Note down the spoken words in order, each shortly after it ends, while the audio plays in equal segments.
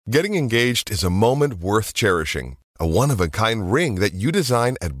Getting engaged is a moment worth cherishing. A one-of-a-kind ring that you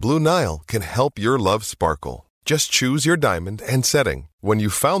design at Blue Nile can help your love sparkle. Just choose your diamond and setting. When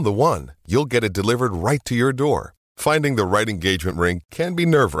you've found the one, you'll get it delivered right to your door. Finding the right engagement ring can be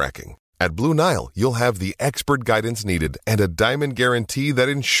nerve-wracking. At Blue Nile, you'll have the expert guidance needed and a diamond guarantee that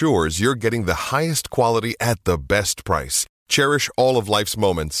ensures you're getting the highest quality at the best price. Cherish all of life's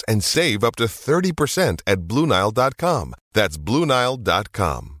moments and save up to 30% at BlueNile.com. That's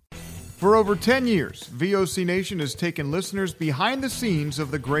BlueNile.com. For over 10 years, VOC Nation has taken listeners behind the scenes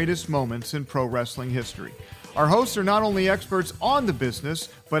of the greatest moments in pro wrestling history. Our hosts are not only experts on the business,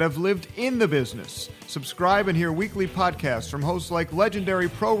 but have lived in the business. Subscribe and hear weekly podcasts from hosts like legendary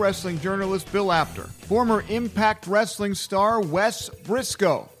pro wrestling journalist Bill Apter, former Impact Wrestling star Wes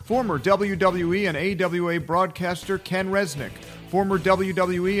Briscoe, former WWE and AWA broadcaster Ken Resnick, former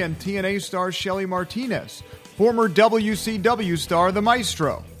WWE and TNA star Shelly Martinez, former WCW star The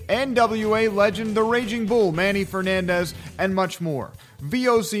Maestro, NWA legend The Raging Bull Manny Fernandez, and much more.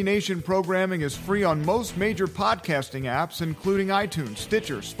 VOC Nation programming is free on most major podcasting apps, including iTunes,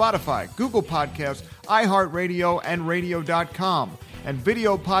 Stitcher, Spotify, Google Podcasts, iHeartRadio, and Radio.com. And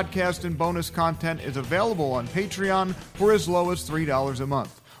video podcast and bonus content is available on Patreon for as low as $3 a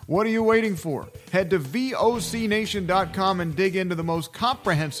month. What are you waiting for? Head to VOCNation.com and dig into the most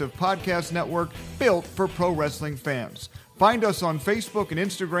comprehensive podcast network built for pro wrestling fans. Find us on Facebook and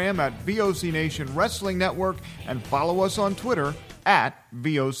Instagram at VOC Nation Wrestling Network and follow us on Twitter at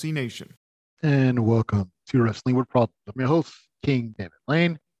VOC Nation. And welcome to Wrestling with Problems. I'm your host, King David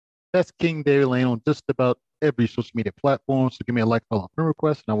Lane. That's King David Lane on just about every social media platform. So give me a like, follow, and friend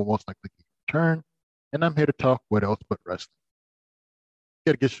request, and I will most likely give you a return. And I'm here to talk what else but wrestling.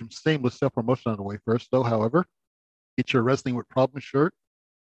 Got to get some shameless self-promotion out of the way first, though. However, get your Wrestling with Problems shirt.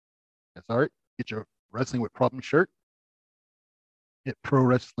 That's all right. Get your Wrestling with Problems shirt at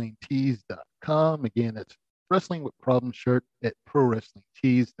ProWrestlingTees.com. Again, that's Wrestling with Problems shirt at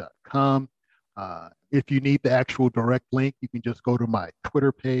ProWrestlingTees.com. If you need the actual direct link, you can just go to my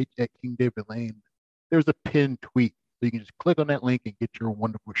Twitter page at King David Lane. There's a pinned tweet, so you can just click on that link and get your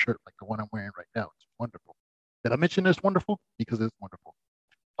wonderful shirt like the one I'm wearing right now. It's wonderful. Did I mention it's wonderful? Because it's wonderful.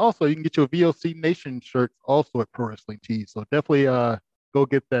 Also, you can get your VOC Nation shirts also at Pro Wrestling Tees, so definitely go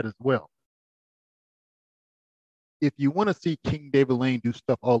get that as well. If you want to see King David Lane do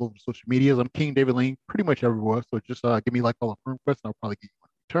stuff all over social medias, I'm King David Lane pretty much everywhere. So just give me like all the friend requests, and I'll probably get you one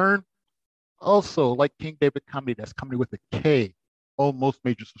in return. Also, like King David Comedy, that's comedy with a K, on most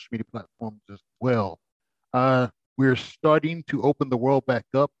major social media platforms as well. We're starting to open the world back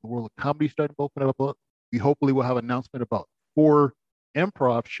up. The world of comedy is starting to open up. We hopefully will have an announcement about 4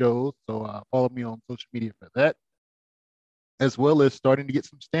 improv shows. So follow me on social media for that, as well as starting to get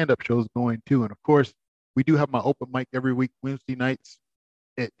some stand-up shows going too. And of course, we do have my open mic every week, Wednesday nights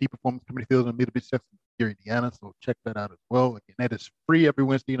at D Performance Comedy Field in Middle Beach, Gary, Indiana. So check that out as well. Again, that is free every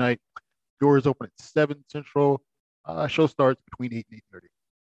Wednesday night. Doors open at 7 Central. Show starts between 8 and 8:30.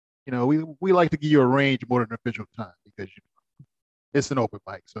 You know, we like to give you a range more than official time because it's an open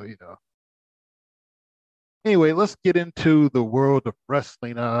mic. So, Anyway, let's get into the world of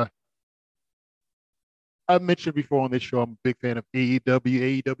wrestling. I mentioned before on this show, I'm a big fan of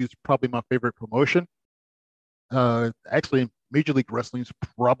AEW. AEW is probably my favorite promotion. Actually, Major League Wrestling is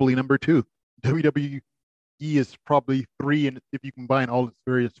probably number 2. WWE is probably 3, and if you combine all its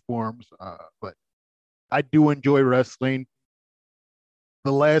various forms. But I do enjoy wrestling.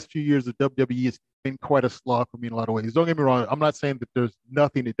 The last few years of WWE has been quite a slog for me in a lot of ways. Don't get me wrong. I'm not saying that there's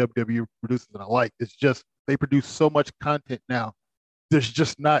nothing that WWE produces that I like. It's just they produce so much content now. There's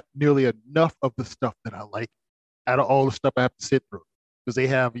just not nearly enough of the stuff that I like out of all the stuff I have to sit through. Because they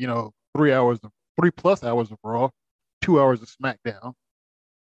have, 3 plus hours of Raw, 2 hours of SmackDown,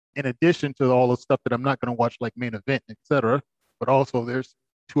 in addition to all the stuff that I'm not going to watch, like Main Event, etc. But also there's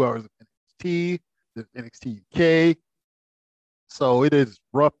 2 hours of NXT, there's NXT UK. So it is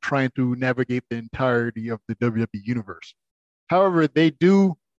rough trying to navigate the entirety of the WWE universe. However, they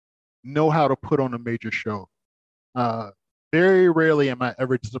do know how to put on a major show. Very rarely am I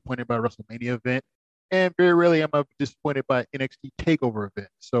ever disappointed by a WrestleMania event, and very rarely am I disappointed by NXT TakeOver event.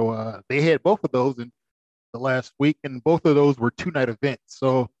 So they had both of those in the last week, and both of those were 2-night events.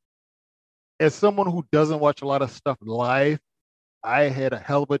 So as someone who doesn't watch a lot of stuff live, I had a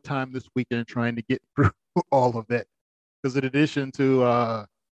hell of a time this weekend trying to get through all of that. Because in addition to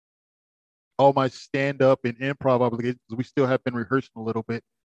all my stand-up and improv obligations, we still have been rehearsing a little bit.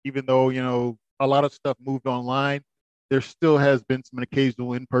 Even though, a lot of stuff moved online, there still has been some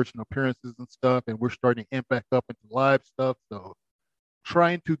occasional in-person appearances and stuff, and we're starting to amp back up into live stuff. So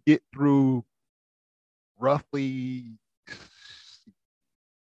trying to get through roughly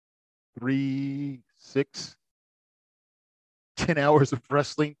three, 6, 10 hours of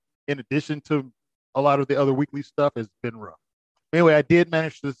wrestling in addition to a lot of the other weekly stuff has been rough. Anyway, I did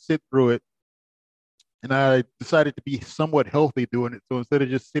manage to sit through it, and I decided to be somewhat healthy doing it. So instead of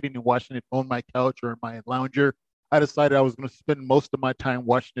just sitting and watching it on my couch or in my lounger, I decided I was going to spend most of my time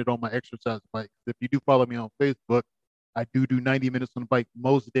watching it on my exercise bike. If you do follow me on Facebook, I do 90 minutes on the bike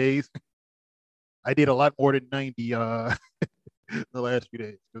most days. I did a lot more than 90 the last few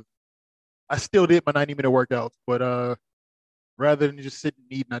days. I still did my 90-minute workouts, but rather than just sitting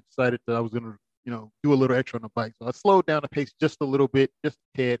and eating, I decided that I was going to, do a little extra on the bike. So I slowed down the pace just a little bit, just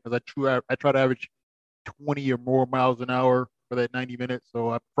a tad, because I try to average 20 or more miles an hour for that 90 minutes. So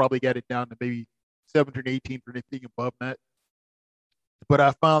I probably got it down to maybe 17 or 18 for anything above that. But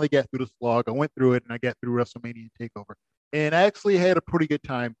I finally got through the slog. I went through it, and I got through WrestleMania TakeOver. And I actually had a pretty good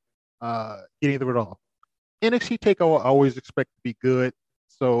time getting through it all. NXT TakeOver I always expect to be good,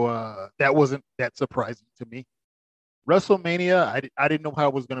 so that wasn't that surprising to me. WrestleMania, I didn't know how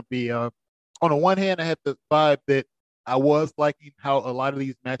it was going to be. On the one hand, I had the vibe that I was liking how a lot of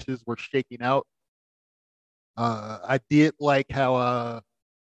these matches were shaking out. I did like how,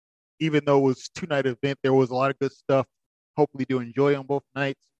 even though it was a 2-night event, there was a lot of good stuff, hopefully to enjoy on both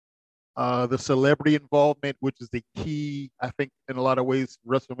nights. The celebrity involvement, which is the key, I think, in a lot of ways,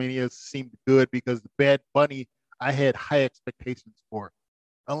 WrestleMania seemed good because the Bad Bunny, I had high expectations for.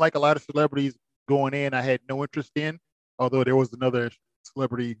 Unlike a lot of celebrities going in, I had no interest in, although there was another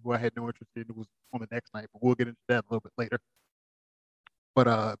celebrity who I had no interest in. It was on the next night, but we'll get into that a little bit later.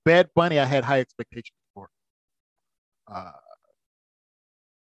 But Bad Bunny, I had high expectations for.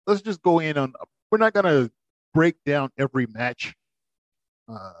 Let's just go in on, we're not going to break down every match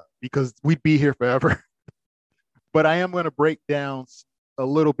because we'd be here forever. But I am going to break down a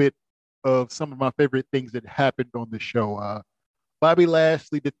little bit of some of my favorite things that happened on the show. Bobby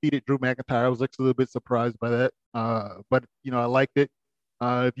Lashley defeated Drew McIntyre. I was actually a little bit surprised by that, but I liked it.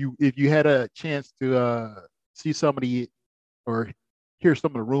 If you had a chance to see somebody or hear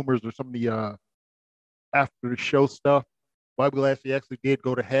some of the rumors or some of the after the show stuff, Bobby Lashley actually did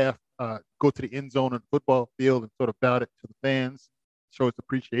go to the end zone on the football field and sort of bow it to the fans, show its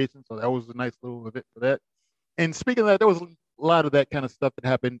appreciation. So that was a nice little event for that. And speaking of that, there was a lot of that kind of stuff that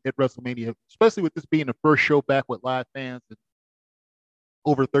happened at WrestleMania, especially with this being the first show back with live fans in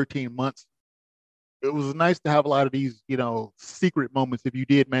over 13 months. It was nice to have a lot of these, secret moments if you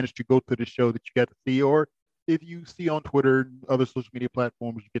did manage to go to the show that you got to see, or if you see on Twitter and other social media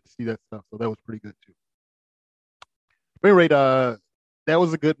platforms, you get to see that stuff. So that was pretty good too. But anyway, that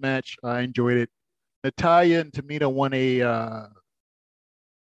was a good match. I enjoyed it. Natalya and Tamina won a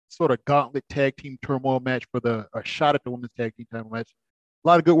sort of gauntlet tag team turmoil match for a shot at the women's tag team title match. A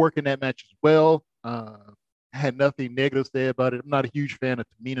lot of good work in that match as well. I had nothing negative to say about it. I'm not a huge fan of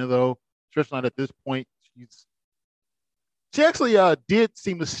Tamina though, especially not at this point. She actually did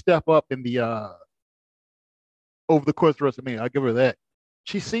seem to step up in the over the course of WrestleMania. I'll give her that.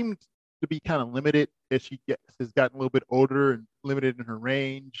 She seemed to be kind of limited as she has gotten a little bit older and limited in her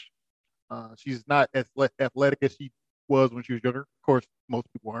range. She's not as athletic as she was when she was younger. Of course, most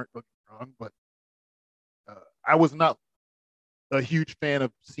people aren't, don't get me wrong, but I was not a huge fan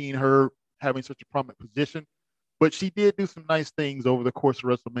of seeing her having such a prominent position. But she did do some nice things over the course of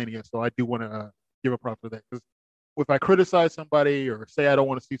WrestleMania, so I do want to give a props for that. Because if I criticize somebody or say I don't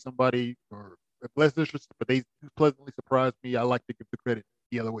want to see somebody, or if less interest, but they pleasantly surprised me, I like to give the credit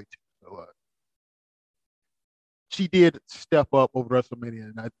the other way too. So she did step up over WrestleMania,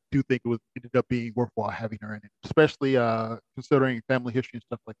 and I do think it ended up being worthwhile having her in it, especially considering family history and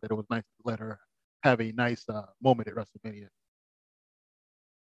stuff like that. It was nice to let her have a nice moment at WrestleMania.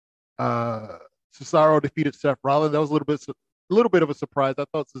 Cesaro defeated Seth Rollins. That was a little bit of a surprise. I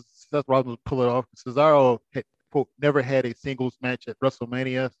thought Seth Rollins would pull it off. Cesaro had, quote, never had a singles match at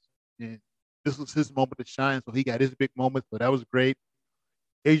WrestleMania, and this was his moment to shine. So he got his big moment. So that was great.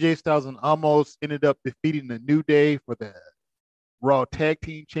 AJ Styles and Almost ended up defeating the New Day for the Raw Tag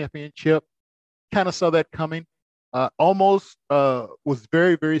Team Championship. Kind of saw that coming. Almost was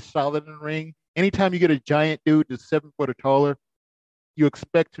very, very solid in the ring. Anytime you get a giant dude that's 7 foot or taller, you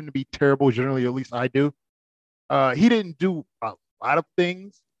expect him to be terrible, generally, at least I do. He didn't do a lot of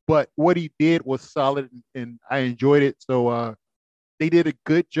things, but what he did was solid, and I enjoyed it. So they did a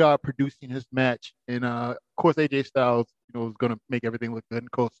good job producing his match. And, of course, AJ Styles, was going to make everything look good,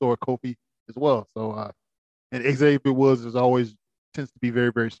 and so Kofi as well. So, and Xavier Woods, as always, tends to be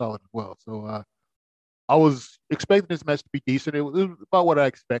very, very solid as well. So I was expecting this match to be decent. It was about what I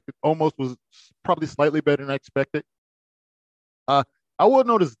expected. Almost was probably slightly better than I expected. I will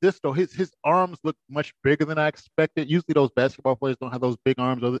notice this though. His arms look much bigger than I expected. Usually those basketball players don't have those big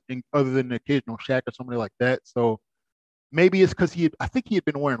arms other than the occasional Shaq or somebody like that. So maybe it's because I think he had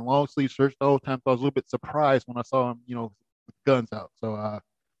been wearing long sleeve shirts the whole time. So I was a little bit surprised when I saw him, with guns out. So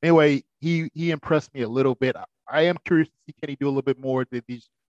anyway, he impressed me a little bit. I am curious to see, can he do a little bit more? Did he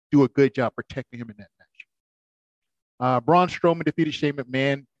do a good job protecting him in that match? Braun Strowman defeated Shane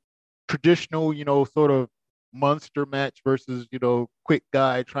McMahon. Traditional, sort of monster match versus, quick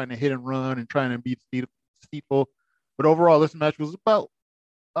guy trying to hit and run and trying to beat Steeple. But overall, this match was about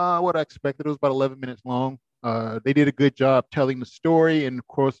what I expected. It was about 11 minutes long. They did a good job telling the story, and of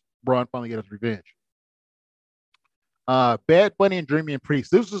course, Braun finally got his revenge. Bad Bunny and Damian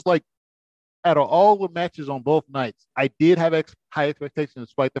Priest. This was like, out of all the matches on both nights, I did have high expectations,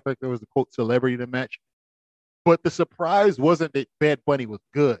 despite the fact there was a quote celebrity in the match. But the surprise wasn't that Bad Bunny was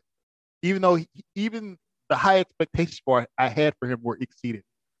good, even though even the high expectations I had for him were exceeded.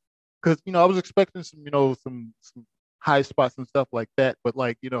 Because I was expecting some high spots and stuff like that, but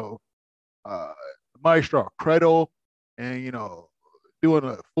like Maestro Credo and doing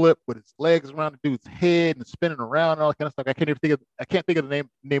a flip with his legs around the dude's head and spinning around and all that kind of stuff. I can't think of the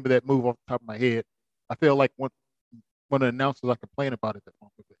name of that move off the top of my head. I feel like when the announcers are complaining about it,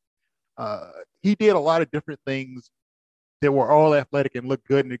 he did a lot of different things that were all athletic and looked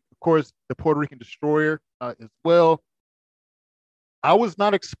good. And of course, the Puerto Rican Destroyer as well. I was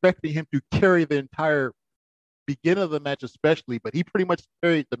not expecting him to carry the entire beginning of the match, especially, but he pretty much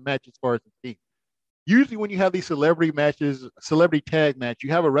carried the match as far as the team. Usually when you have these celebrity matches, celebrity tag match,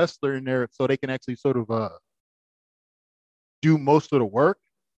 you have a wrestler in there so they can actually sort of do most of the work.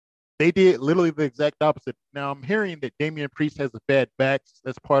 They did literally the exact opposite. Now I'm hearing that Damian Priest has a bad back.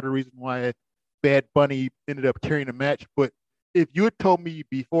 That's part of the reason why Bad Bunny ended up carrying the match. But if you had told me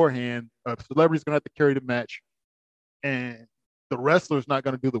beforehand a celebrity's going to have to carry the match and the wrestler's not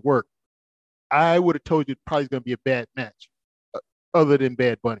going to do the work, I would have told you it's probably going to be a bad match other than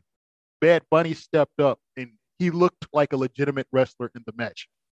Bad Bunny. Bad Bunny stepped up and he looked like a legitimate wrestler in the match.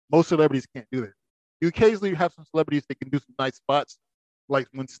 Most celebrities can't do that. You occasionally have some celebrities that can do some nice spots. Like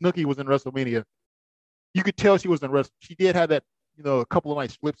when Snooki was in WrestleMania, you could tell she was in wrestling. She did have that, a couple of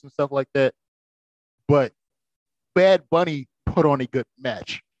nice flips and stuff like that. But Bad Bunny put on a good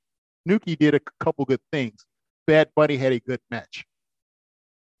match. Snooki did a couple good things. Bad Bunny had a good match.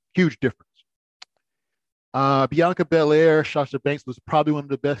 Huge difference. Bianca Belair, Sasha Banks was probably one of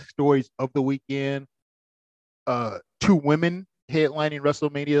the best stories of the weekend. Two women headlining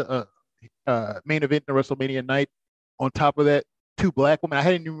WrestleMania, main event in WrestleMania night. On top of that, two black women. I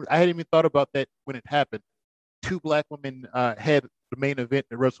hadn't even thought about that when it happened. Two black women had the main event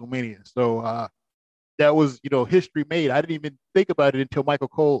in WrestleMania. So that was, history made. I didn't even think about it until Michael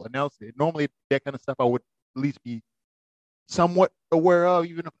Cole announced it. Normally, that kind of stuff I would at least be somewhat aware of,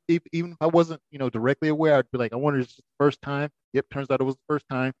 even if I wasn't, directly aware. I'd be like, I wonder if it's the first time. Yep, turns out it was the first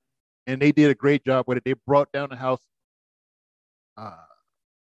time, and they did a great job with it. They brought down the house.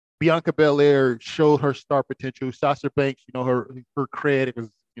 Bianca Belair showed her star potential. Sasha Banks, her cred was,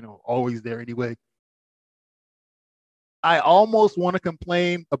 always there anyway. I almost want to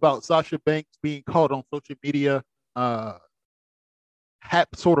complain about Sasha Banks being caught on social media,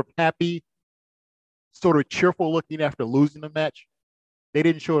 sort of happy, sort of cheerful looking after losing the match. They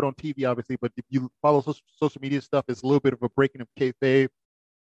didn't show it on TV, obviously, but if you follow social media stuff, it's a little bit of a breaking of kayfabe.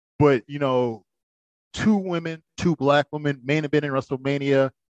 But, two women, two black women, main event in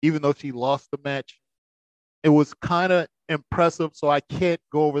WrestleMania, even though she lost the match, it was kind of impressive, so I can't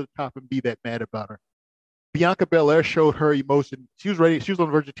go over the top and be that mad about her. Bianca Belair showed her emotion. She was ready. She was on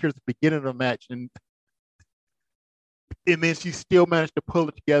the verge of tears at the beginning of the match, and then she still managed to pull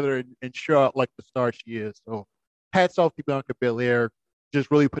it together and show out like the star she is. So hats off to Bianca Belair, just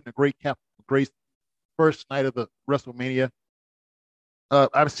really putting a great cap on Grace first night of the WrestleMania.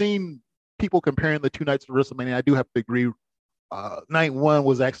 I've seen people comparing the two nights of WrestleMania. I do have to agree. Night one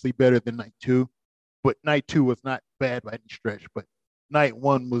was actually better than night two, but night two was not bad by any stretch. But night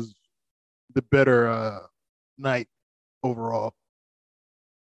one was the better night overall.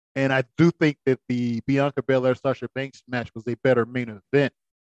 And I do think that the Bianca Belair Sasha Banks match was a better main event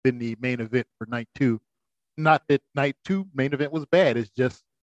than the main event for night two. Not that night two main event was bad. It's just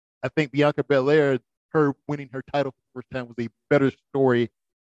I think Bianca Belair, her winning her title for the first time, was a better story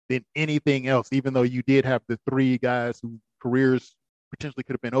than anything else. Even though you did have the three guys whose careers potentially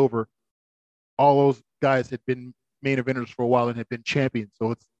could have been over, all those guys had been main eventers for a while and had been champions.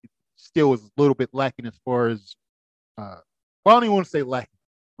 So it still was a little bit lacking as far as. I don't even want to say lacking.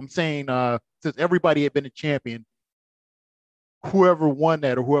 I'm saying since everybody had been a champion, whoever won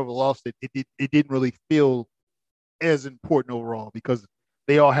that or whoever lost it, it didn't really feel as important overall because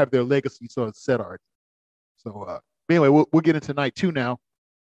they all have their legacy sort of set already. So anyway, we'll get into night 2 now.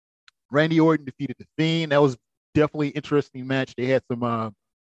 Randy Orton defeated The Fiend. That was definitely an interesting match. They had some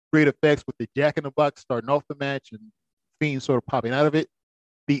great effects with the Jack in the Box starting off the match and Fiend sort of popping out of it.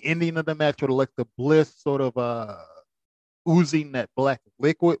 The ending of the match with Alexa Bliss sort of oozing that black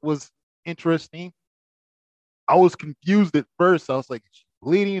liquid was interesting. I was confused at first. I was like, is she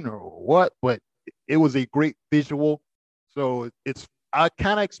bleeding or what? But it was a great visual. So I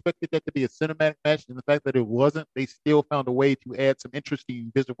kind of expected that to be a cinematic match, and the fact that it wasn't, they still found a way to add some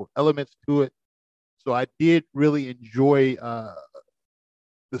interesting visual elements to it. So I did really enjoy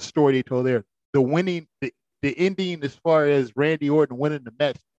the story they told there. The ending as far as Randy Orton winning the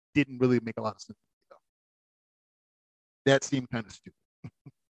match didn't really make a lot of sense. That seemed kind of stupid.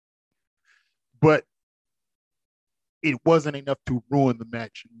 But it wasn't enough to ruin the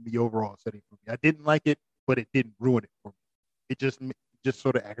match in the overall setting for me. I didn't like it, but it didn't ruin it for me. It just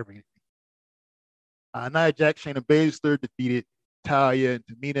sort of aggravated me. Nia Jax, Shayna Baszler defeated Natalya and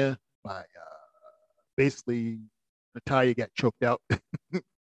Tamina by basically Natalya got choked out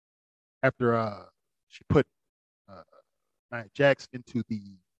after she put Nia Jax into the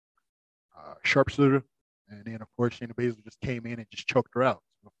sharpshooter, and then of course Shayna Baszler just came in and just choked her out.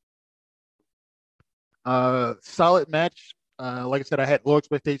 Solid match. Like I said, I had low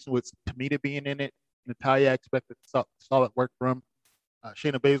expectations with Tamina being in it. Natalya expected solid work from.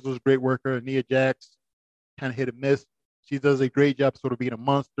 Shayna Baszler is a great worker. Nia Jax kind of hit and miss. She does a great job sort of being a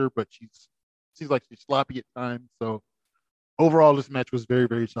monster, but seems like she's sloppy at times. So overall, this match was very,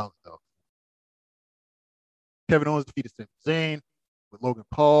 very solid though. Kevin Owens defeated Sami Zayn with Logan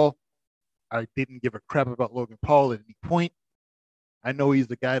Paul. I didn't give a crap about Logan Paul at any point. I know he's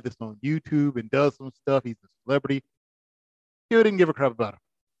the guy that's on YouTube and does some stuff. He's a celebrity. Still didn't give a crap about him.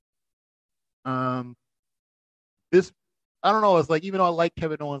 This, I don't know. It's like, even though I like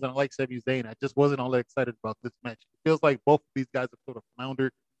Kevin Owens and I like Sami Zayn, I just wasn't all that excited about this match. It feels like both of these guys have sort of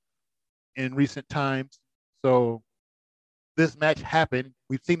floundered in recent times. So this match happened.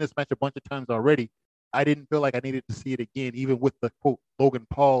 We've seen this match a bunch of times already. I didn't feel like I needed to see it again, even with the quote Logan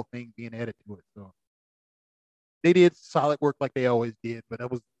Paul thing being added to it. So they did solid work like they always did, but I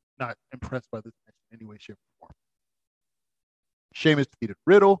was not impressed by this match in any way, shape, or form. Sheamus defeated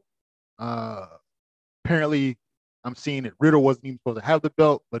Riddle. Apparently, I'm seeing that Riddle wasn't even supposed to have the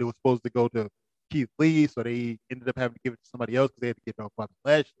belt, but it was supposed to go to Keith Lee, so they ended up having to give it to somebody else because they had to give it off Bobby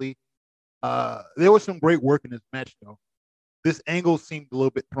Lashley. There was some great work in this match, though. This angle seemed a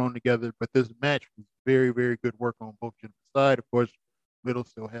little bit thrown together, but this match was very, very good work on both gentlemen's side. Of course, Riddle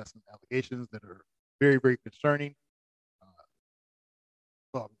still has some allegations that are very, very concerning.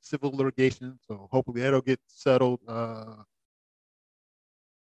 Civil litigation, so hopefully that'll get settled. I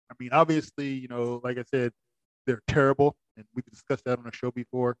mean, obviously, like I said, they're terrible, and we've discussed that on the show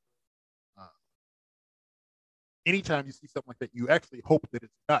before. Anytime you see something like that, you actually hope that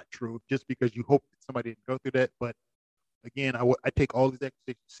it's not true, just because you hope that somebody didn't go through that. But again, I take all these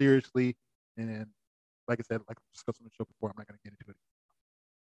accusations seriously, and like I said, like I discussed on the show before, I'm not going to get into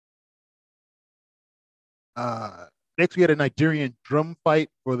it. Next, we had a Nigerian drum fight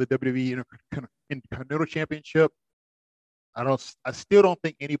for the WWE Intercontinental Championship. I still don't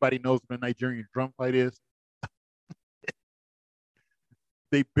think anybody knows what a Nigerian drum fight is.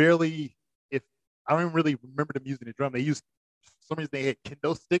 They barely, if I don't really remember them using the drum. They used, for some reason they had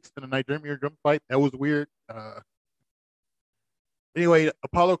kendo sticks in a Nigerian drum fight. That was weird. Anyway,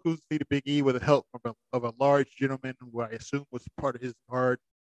 Apollo Crews defeated Big E with the help of a large gentleman who I assume was part of his guard.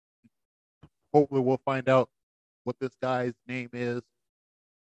 Hopefully, we'll find out what this guy's name is.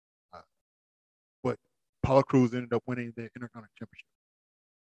 But Apollo Crews ended up winning the Intercontinental Championship.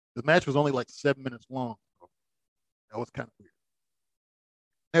 The match was only like 7 minutes long. So that was kind of weird.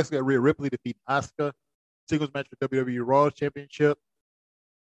 Next, we got Rhea Ripley defeat Asuka. Singles match for WWE Raw Championship.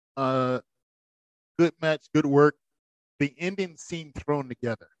 Good match, good work. The ending seemed thrown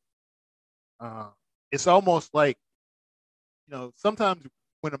together. It's almost like, sometimes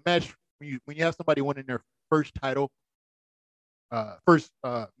when a match, when you have somebody winning their first title, first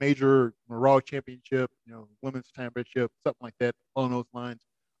major Raw Championship, women's championship, something like that, along those lines.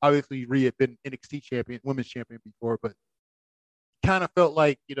 Obviously, Rhea had been NXT champion, women's champion before, but kind of felt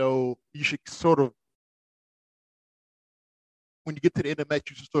like, you should sort of, when you get to the end of the match,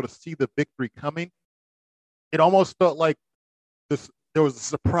 you should sort of see the victory coming. It almost felt like there was a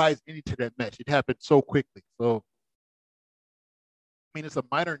surprise ending to that match. It happened so quickly. So, I mean, it's a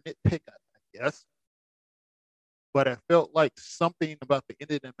minor nitpick, I guess, but I felt like something about the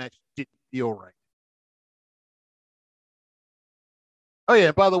end of the match didn't feel right. Oh yeah,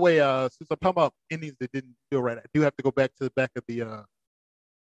 and by the way, since I'm talking about endings that didn't feel right, I do have to go back to the back of the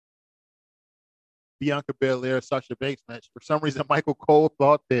Bianca Belair Sasha Banks match. For some reason, Michael Cole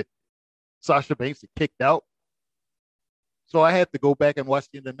thought that Sasha Banks had kicked out, so I had to go back and watch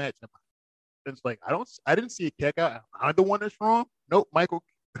the end of the match. And it's like I didn't see a kick out. Am I the one that's wrong? Nope. Michael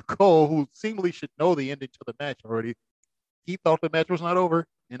Cole, who seemingly should know the ending to the match already, he thought the match was not over,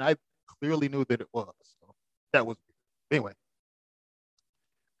 and I clearly knew that it was. So that was anyway.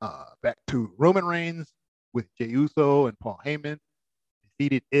 Back to Roman Reigns with Jey Uso and Paul Heyman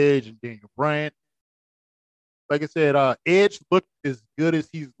defeated Edge and Daniel Bryan. Like I said, Edge looked as good as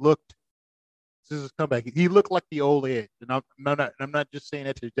he's looked since his comeback. He looked like the old Edge, and I'm not just saying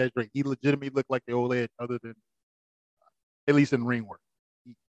that to exaggerate. He legitimately looked like the old Edge, other than at least in ring work.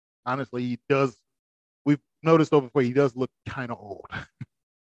 He, honestly, he does. We've noticed over before he does look kind of old,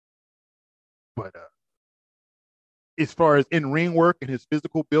 but as far as in ring work and his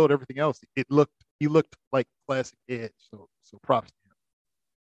physical build, everything else, he looked like classic Edge. So props to him.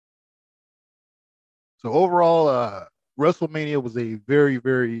 So overall, WrestleMania was a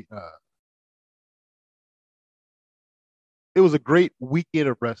it was a great weekend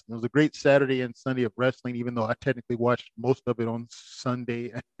of wrestling. It was a great Saturday and Sunday of wrestling, even though I technically watched most of it on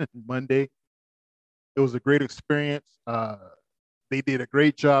Sunday and Monday. It was a great experience. They did a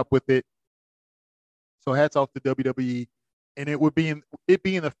great job with it. So hats off to WWE. And it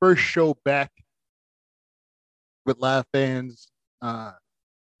being the first show back with live fans,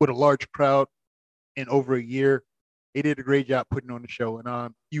 with a large crowd in over a year. They did a great job putting on the show.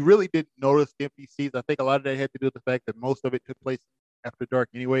 And you really didn't notice the empty seats. I think a lot of that had to do with the fact that most of it took place after dark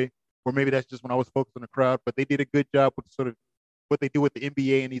anyway. Or maybe that's just when I was focused on the crowd. But they did a good job with sort of what they do with the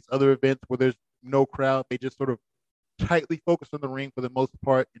NBA and these other events where there's no crowd. They just sort of tightly focus on the ring for the most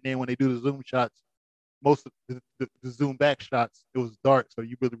part. And then when they do the zoom shots, most of the zoom back shots, it was dark. So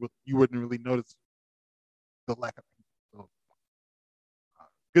you wouldn't really notice the lack of people. So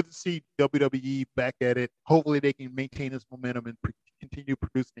good to see WWE back at it. Hopefully, they can maintain this momentum and continue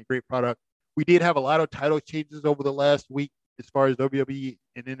producing a great product. We did have a lot of title changes over the last week as far as WWE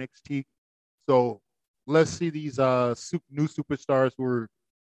and NXT. So let's see these new superstars who are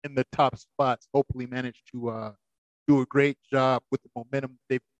in the top spots hopefully manage to do a great job with the momentum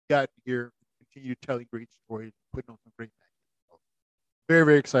they've got here. Continue telling great stories, putting on some great matches. So very,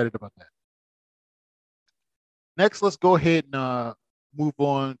 very excited about that. Next, let's go ahead and move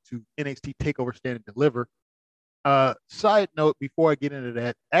on to NXT Takeover Stand and Deliver. Side note before I get into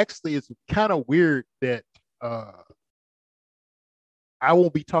that, actually, it's kind of weird that I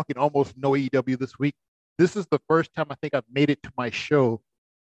won't be talking almost no AEW this week. This is the first time I think I've made it to my show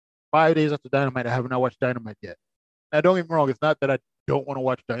 5 days after Dynamite. I have not watched Dynamite yet. Now, don't get me wrong, it's not that I don't want to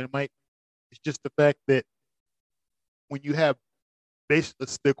watch Dynamite. It's just the fact that when you have basically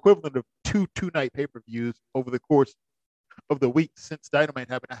the equivalent of two-night pay-per-views over the course of the week since Dynamite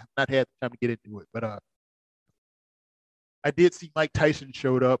happened, I have not had the time to get into it. But I did see Mike Tyson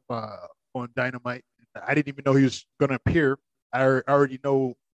showed up on Dynamite. I didn't even know he was going to appear. I already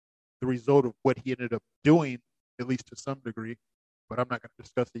know the result of what he ended up doing, at least to some degree. But I'm not going to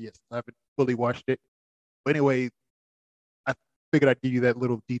discuss it yet since I haven't fully watched it. But anyway, I figured I'd give you that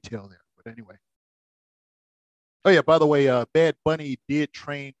little detail there. But anyway. Oh, yeah, by the way, Bad Bunny did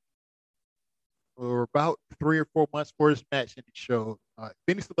train for about 3 or 4 months for his match, and it showed. If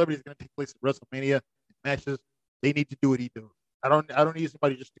any celebrity is going to take place at WrestleMania matches, they need to do what he does. I don't need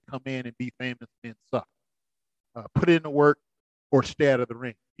somebody just to come in and be famous and suck. Put in the work or stay out of the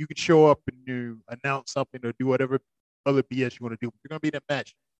ring. You can show up and you announce something or do whatever other BS you want to do. If you're going to be in a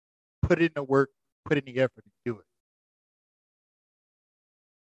match, put in the work, put in the effort, and do it.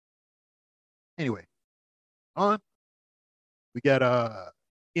 Anyway, on we got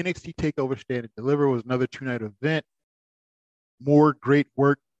NXT Takeover Stand and Deliver was another 2-night event. More great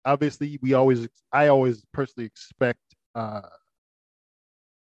work. Obviously, I always personally expect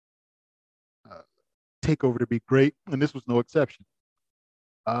Takeover to be great, and this was no exception.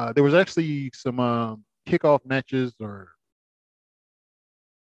 There was actually some kickoff matches or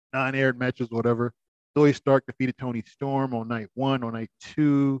non-aired matches, whatever. Zoe Stark defeated Toni Storm on night 1. On night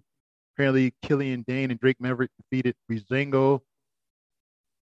 2, apparently Killian Dane and Drake Maverick defeated Breezango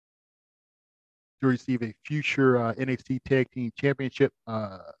to receive a future NXT Tag Team Championship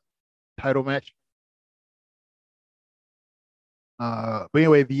title match. But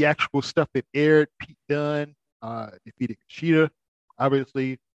anyway, the actual stuff that aired, Pete Dunne defeated Kushida.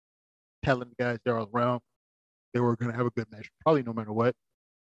 Obviously, telling the guys they're all around, they were going to have a good match, probably no matter what.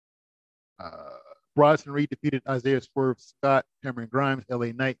 Bronson Reed defeated Isaiah Swerve Scott, Cameron Grimes, LA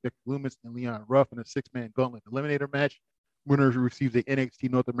Knight, Victor Loomis, and Leon Ruff in a 6-man gauntlet eliminator match. Winner receives the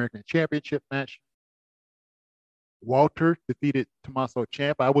NXT North American Championship match. Walter defeated Tommaso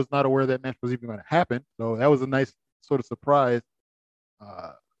Ciampa. I was not aware that match was even going to happen, so that was a nice sort of surprise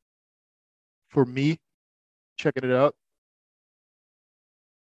uh, for me checking it out.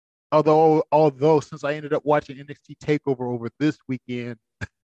 Although since I ended up watching NXT Takeover over this weekend,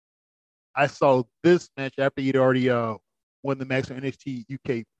 I saw this match after he'd already won the match on NXT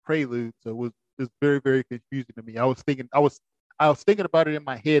UK Prelude, so it was just very very confusing to me. I was thinking about it in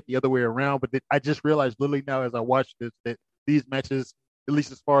my head the other way around, but I just realized literally now as I watched this that these matches, at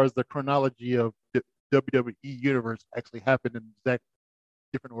least as far as the chronology of the WWE universe, actually happened in exact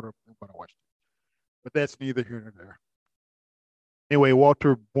different order than what I watched. But that's neither here nor there. Anyway,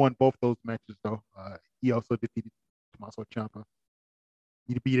 Walter won both those matches though. He also defeated Tommaso Ciampa.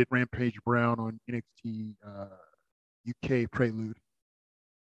 He defeated Rampage Brown on NXT UK Prelude.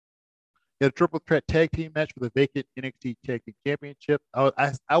 He had a triple threat tag team match for the vacant NXT Tag Team Championship. I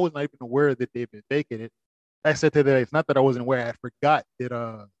was not even aware that they'd been vacated. I said today, it's not that I wasn't aware. I forgot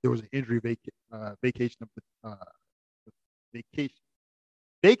that there was an injury vacation of the vacation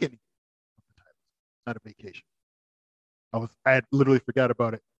vacating of the title, not a vacation. I had literally forgot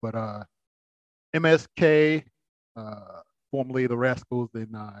about it. But MSK, formerly the Rascals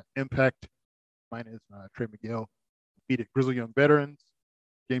in Impact, minus Trey Miguel, defeated Grizzly Young Veterans,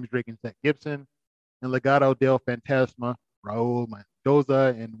 James Drake and Zach Gibson, and Legado del Fantasma, Raul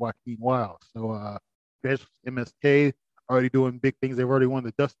Mendoza, and Joaquin Wild. So MSK already doing big things. They've already won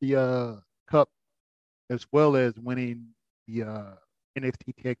the Dusty Cup as well as winning the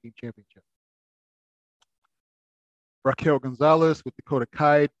NXT Tag Team Championship. Raquel Gonzalez with Dakota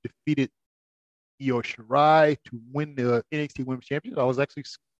Kai defeated Io Shirai to win the NXT Women's Championship. I was actually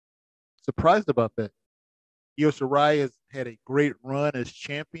surprised about that. Io Shirai has had a great run as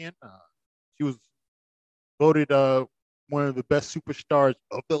champion. She was voted one of the best superstars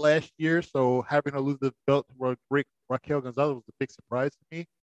of the last year. So having her lose the belt to Raquel Gonzalez was a big surprise to me.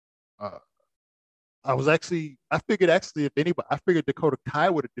 I figured if anybody, I figured Dakota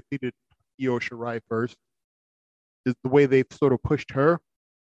Kai would have defeated Io Shirai first, is the way they've sort of pushed her.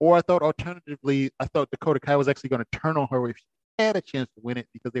 Or I thought Dakota Kai was actually going to turn on her if she had a chance to win it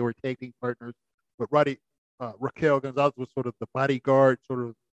because they were tag team partners. But Raquel Gonzalez was sort of the bodyguard, sort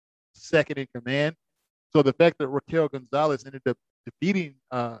of second in command. So the fact that Raquel Gonzalez ended up defeating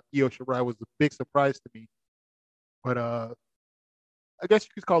Io Shirai was a big surprise to me. But I guess you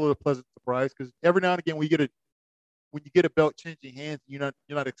could call it a pleasant surprise because every now and again when you get a belt changing hands, you're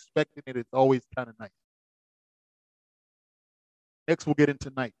not expecting it. It's always kind of nice. Next, we'll get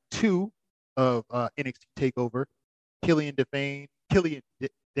into night 2 of NXT Takeover. Killian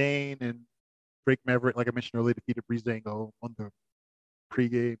Dane and Drake Maverick, like I mentioned earlier, defeated Breezango on the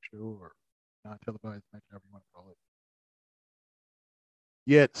pregame show or non-televised match, however you want to call it.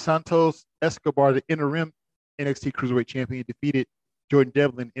 Yet Santos Escobar, the interim NXT Cruiserweight Champion, defeated Jordan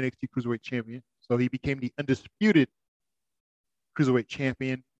Devlin, NXT Cruiserweight Champion. So he became the undisputed Cruiserweight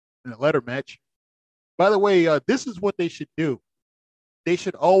Champion in a ladder match. By the way, this is what they should do. They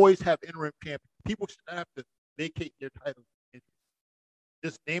should always have interim champions. People should not have to vacate their titles.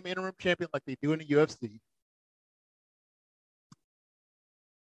 Just name interim champion like they do in the UFC.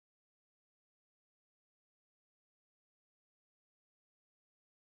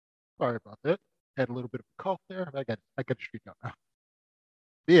 Sorry about that. Had a little bit of a cough there. I got it straight out now.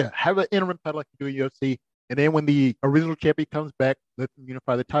 But yeah, have an interim title like you do in UFC, and then when the original champion comes back, let them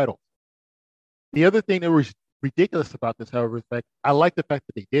unify the title. The other thing that was ridiculous about this, however, is that I like the fact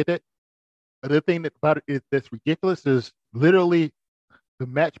that they did it. But the thing about it is that's ridiculous is literally the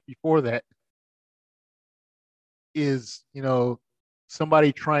match before that is,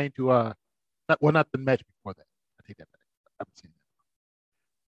 somebody trying to not the match before that. I take that back. I haven't seen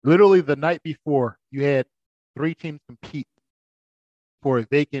that. Literally the night before, you had 3 teams compete for a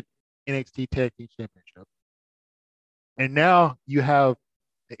vacant NXT Tag Team Championship. And now you have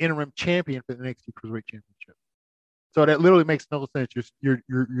the interim champion for the NXT Cruiserweight Championship. So that literally makes no sense. You're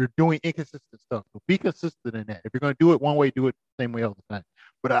doing inconsistent stuff. So be consistent in that. If you're going to do it one way, do it the same way all the time.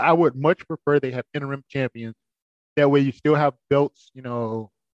 But I would much prefer they have interim champions. That way you still have belts,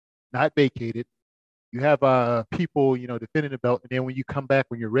 not vacated. You have people, defending the belt, and then when you come back,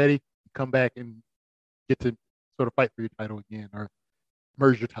 when you're ready, you come back and get to sort of fight for your title again or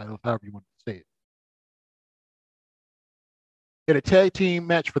merge your titles, however you want to say it. In a tag team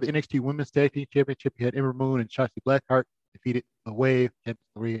match for the NXT Women's Tag Team Championship, you had Ember Moon and Shotzi Blackheart defeated The Wave, Candice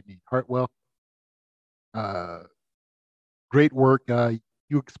LeRae, and Hartwell. Great work.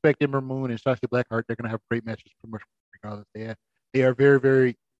 You expect Ember Moon and Shotzi Blackheart, they're going to have great matches pretty much regardless. They are very,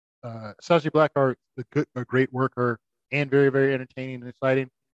 very. Shotzi Blackheart, a great worker. and very, very entertaining and exciting.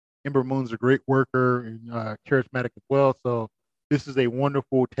 Ember Moon's a great worker and charismatic as well. So this is a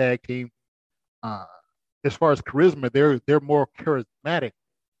wonderful tag team. Uh, as far as charisma, they're more charismatic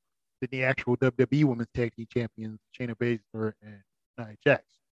than the actual WWE Women's Tag Team Champions, Shayna Baszler and Nia Jax.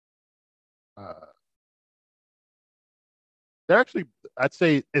 Uh, they're actually, I'd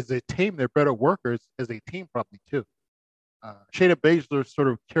say, as a team, they're better workers as a team, probably too. Shayna Baszler sort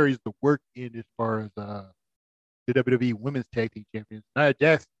of carries the work in as far as the WWE Women's Tag Team Champions. Nia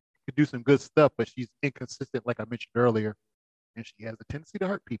Jax could do some good stuff, but she's inconsistent, like I mentioned earlier, and she has a tendency to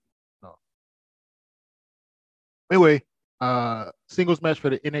hurt people. So, anyway, singles match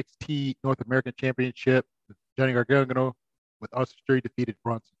for the NXT North American Championship. Johnny Gargano with Austin Theory defeated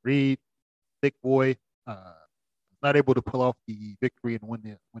Bronson Reed. Big Boy not able to pull off the victory and win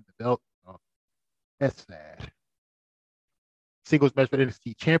the belt. So that's sad. Singles match for the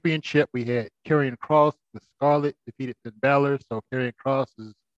NXT Championship. We had Karrion Kross with Scarlett defeated Finn Balor. So Karrion Kross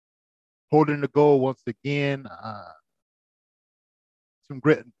is holding the goal once again. Some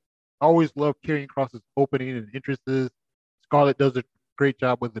great. Always love Karrion Kross's opening and entrances. Scarlett does a great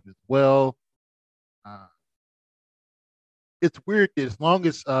job with it as well. It's weird that as long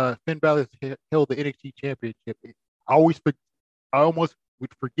as Finn Balor held the NXT Championship, I almost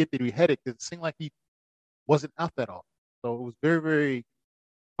would forget that he had it because it seemed like he wasn't out that often. So it was very, very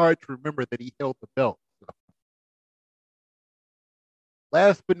hard to remember that he held the belt. So.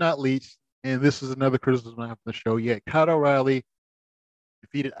 Last but not least, and this is another criticism I have of the show, Kyle O'Reilly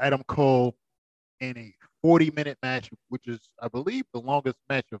defeated Adam Cole in a 40-minute match, which is, I believe, the longest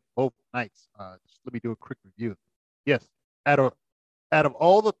match of both nights. Just let me do a quick review. Yes, out of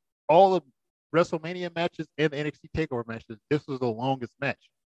all the WrestleMania matches and the NXT Takeover matches, this was the longest match.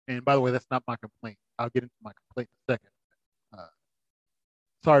 And by the way, that's not my complaint. I'll get into my complaint in a second.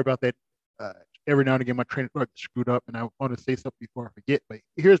 Sorry about that. Every now and again, my train of thought gets screwed up, and I want to say something before I forget. But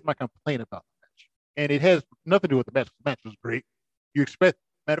here's my complaint about the match, and it has nothing to do with the match. The match was great. You expect,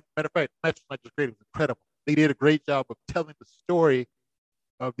 matter of fact, the match was not just great; it was incredible. They did a great job of telling the story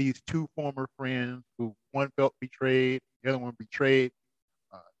of these two former friends who one felt betrayed, the other one betrayed.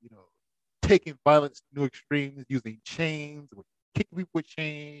 Taking violence to new extremes, using chains, kicking people with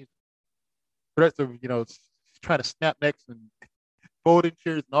chains, threats of trying to snap necks and folding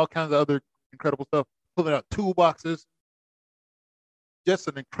chairs and all kinds of other incredible stuff, pulling out toolboxes. Just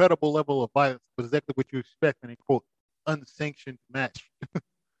an incredible level of violence, but exactly what you expect in a quote unsanctioned match.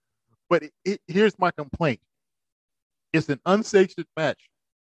 But here's my complaint: it's an unsanctioned match,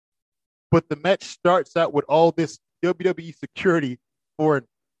 but the match starts out with all this WWE security for an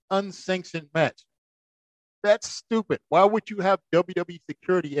unsanctioned match. That's stupid. Why would you have WWE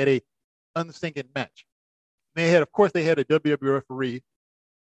security at a unsanctioned match? They had a WWE referee,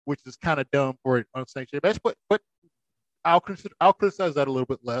 which is kind of dumb for an unsanctioned match, but I'll criticize that a little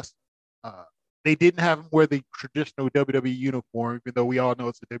bit less. They didn't have him wear the traditional WWE uniform, even though we all know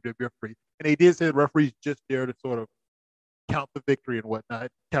it's a WWE referee. And they did say the referee's just there to sort of count the victory and whatnot,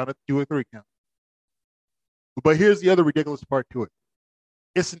 do a 3 count. But here's the other ridiculous part to it.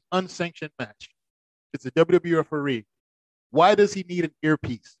 It's an unsanctioned match. It's a WWE referee. Why does he need an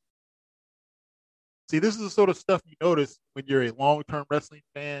earpiece? See, this is the sort of stuff you notice when you're a long-term wrestling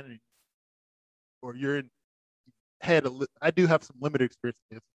fan, or I do have some limited experience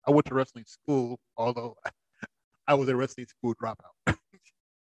in this. I went to wrestling school, although I was a wrestling school dropout.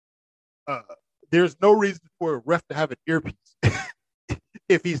 There's no reason for a ref to have an earpiece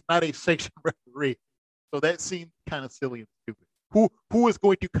if he's not a sanctioned referee. So that seems kind of silly and stupid. Who is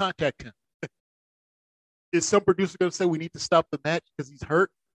going to contact him? Is some producer going to say we need to stop the match because he's hurt?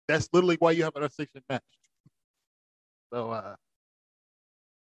 That's literally why you have an unsanctioned match. So,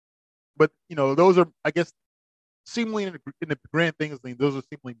 but those are, I guess, seemingly in the grand things, those are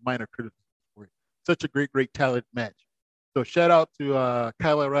seemingly minor criticisms for it. Such a great talent match. So shout out to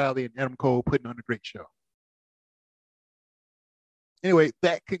Kyle O'Reilly and Adam Cole putting on a great show. Anyway,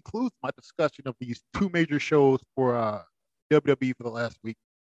 that concludes my discussion of these 2 major shows for WWE for the last week.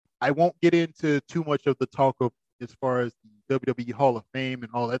 I won't get into too much of the talk of as far as the WWE Hall of Fame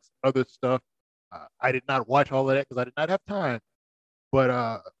and all that other stuff. I did not watch all of that because I did not have time.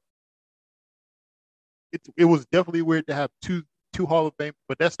 But it was definitely weird to have two Hall of Fame.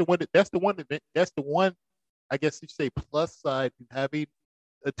 But that's the one I guess you say plus side to having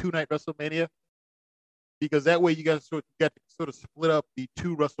a 2-night WrestleMania, because that way you got to sort of split up the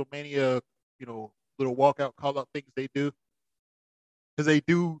 2 WrestleMania little walkout call out things they do, because they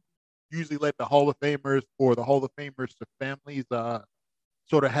do usually let the Hall of Famers or the Hall of Famers to families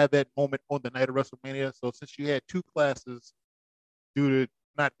sort of have that moment on the night of WrestleMania. So since you had 2 classes due to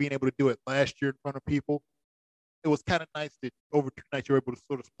not being able to do it last year in front of people, it was kind of nice that over 2 nights you were able to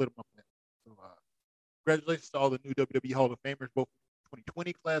sort of split them up. So congratulations to all the new WWE Hall of Famers, both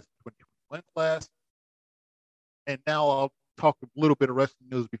 2020 class and 2021 class. And now I'll talk a little bit of wrestling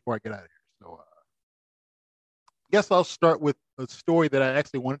news before I get out of here. So I guess I'll start with a story that I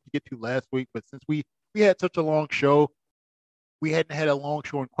actually wanted to get to last week, but since we had such a long show, we hadn't had a long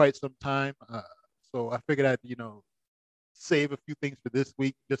show in quite some time. So I figured I'd save a few things for this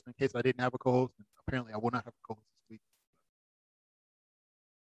week just in case I didn't have a co-host. And apparently, I will not have a co-host this week.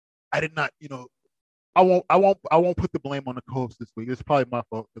 I did not, I won't put the blame on the co-host this week. It's probably my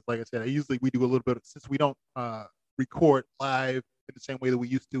fault because, like I said, we do a little bit of, since we don't record live in the same way that we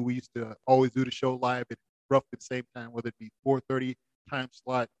used to. We used to always do the show live at roughly the same time, whether it be 4:30 time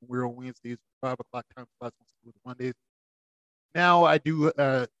slot when we're on Wednesdays, 5 o'clock time slots on Mondays. Now I do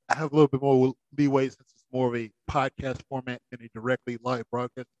I have a little bit more leeway since it's more of a podcast format than a directly live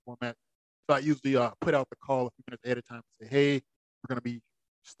broadcast format. So I usually put out the call a few minutes ahead of time and say, hey, we're going to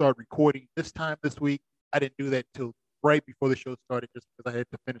start recording this time this week. I didn't do that till right before the show started just because I had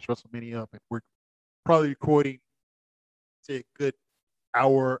to finish WrestleMania up. And we're probably recording, say, a good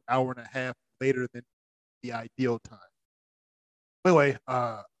hour and a half later than the ideal time. Anyway,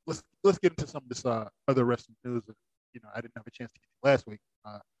 let's get into some of this other wrestling news that I didn't have a chance to get to last week.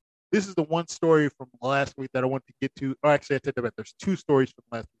 This is the one story from last week that I want to get to. Oh, actually, I take that back. There's two stories from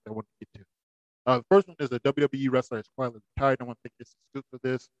last week that I want to get to. The first one is a WWE wrestler that's quietly retired. I want to take this scoop for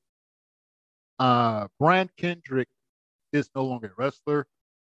this. Brian Kendrick is no longer a wrestler.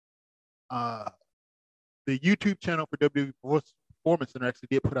 The YouTube channel for WWE Performance Center actually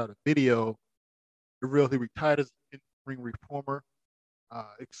did put out a video to reveal he retired as an in-ring reformer.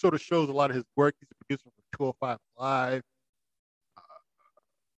 It sort of shows a lot of his work. He's a producer for 205 Live.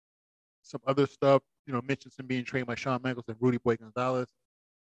 Some other stuff, mentions him being trained by Shawn Michaels and Rudy Boy Gonzalez.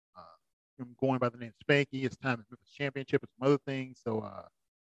 Him going by the name Spanky, his time at Memphis Championship and some other things. So,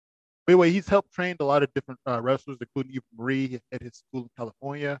 anyway, he's helped train a lot of different wrestlers, including Eva Marie at his school in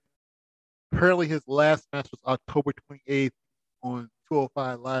California. Apparently, his last match was October 28th on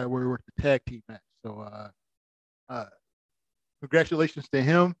 205 Live, where he worked the tag team match. So, congratulations to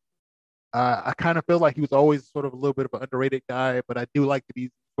him. I kind of feel like he was always sort of a little bit of an underrated guy, but I do like that he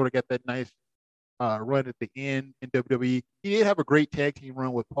sort of got that nice run at the end in WWE. He did have a great tag team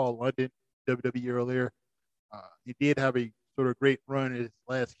run with Paul London, WWE earlier. He did have a sort of great run at his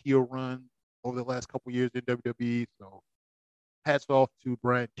last heel run over the last couple years in WWE. So hats off to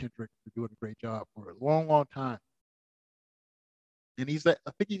Brian Kendrick for doing a great job for a long, long time. And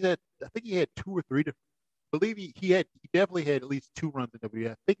I think he had 2 or 3 different. I believe he definitely had at least 2 runs in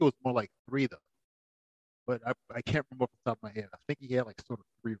WWE. I think it was more like 3 though, but I can't remember off the top of my head. I think he had like sort of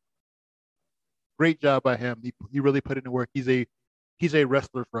 3. Great job by him. He really put in the work. He's a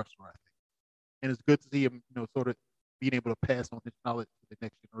wrestler's wrestler, I think, and it's good to see him, sort of being able to pass on his knowledge to the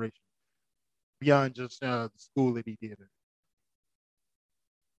next generation beyond just the school that he did.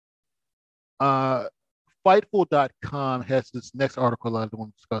 Fightful.com has this next article I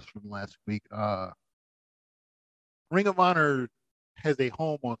want to discuss from last week. Ring of Honor has a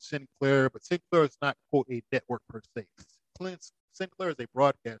home on Sinclair, but Sinclair is not, quote, a network per se. Sinclair is a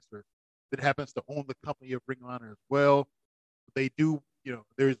broadcaster that happens to own the company of Ring of Honor as well. They do,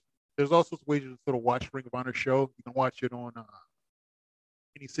 there's also ways to sort of watch Ring of Honor show. You can watch it on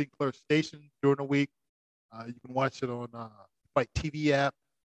any Sinclair station during the week. You can watch it on Fight TV app,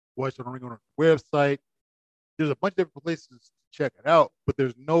 watch it on Ring of Honor website. There's a bunch of different places to check it out, but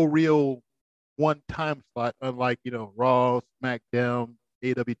there's no real one time slot, unlike Raw, SmackDown,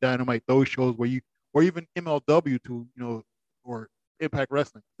 AEW Dynamite, those shows where or even MLW or Impact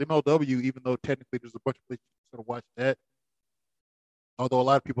Wrestling. MLW, even though technically there's a bunch of places to sort of watch that, although a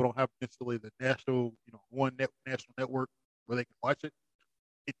lot of people don't have necessarily the national, national network where they can watch it,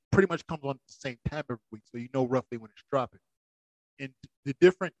 it pretty much comes on at the same time every week, so you know roughly when it's dropping. In the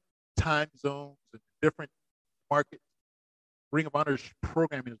different time zones and different markets, Ring of Honor's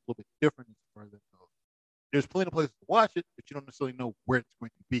programming is a little bit different as far as that goes. There's plenty of places to watch it, but you don't necessarily know where it's going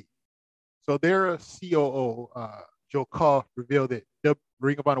to be. So their COO, Joe Koff, revealed that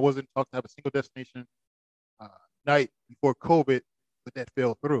Ring of Honor wasn't talking to have a single destination night before COVID, but that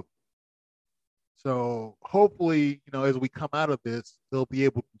fell through. So hopefully, as we come out of this, they'll be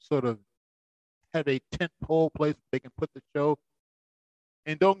able to sort of have a tentpole place where they can put the show.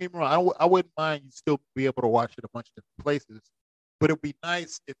 And don't get me wrong, I wouldn't mind you still be able to watch it a bunch of different places, but it'd be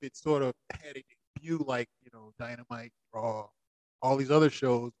nice if it sort of had a debut like, Dynamite, Raw, all these other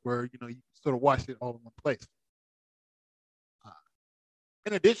shows where, you can sort of watch it all in one place.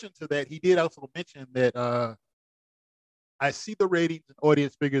 In addition to that, he did also mention that I see the ratings and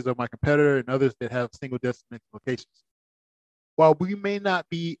audience figures of my competitor and others that have single destination locations. While we may not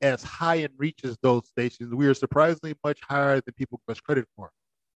be as high in reach as those stations, we are surprisingly much higher than people give us credit for.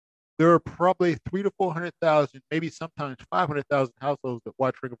 There are probably 300 to 400,000, maybe sometimes 500,000 households that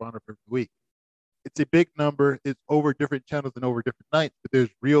watch Ring of Honor every week. It's a big number. It's over different channels and over different nights, but there's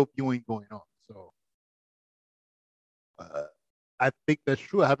real viewing going on. So I think that's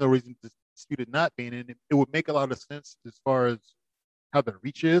true. I have no reason to dispute it not being in it. It would make a lot of sense as far as how the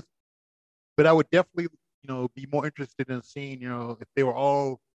reach is, but I would definitely, be more interested in seeing, if they were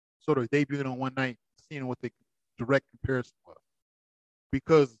all sort of debuting on one night, seeing what the direct comparison was.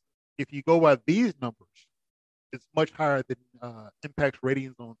 Because if you go by these numbers, it's much higher than Impact's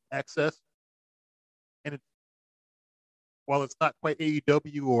ratings on Access, and while it's not quite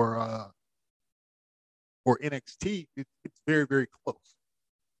AEW or NXT, it's very, very close.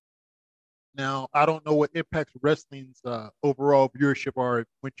 Now, I don't know what Impact Wrestling's overall viewership are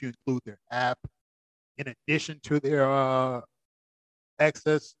when you include their app, in addition to their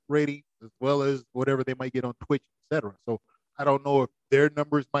Access ratings, as well as whatever they might get on Twitch, etc. So I don't know if their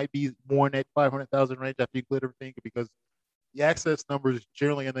numbers might be more in that 500,000 range after you include everything, because the Access numbers is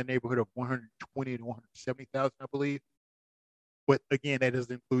generally in the neighborhood of 120 to 170,000, I believe. But again, that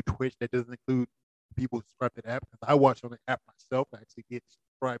doesn't include Twitch. That doesn't include people who subscribe to the app. Because I watch on the app myself. I actually get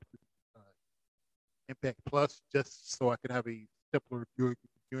subscribed to Impact Plus just so I can have a simpler viewing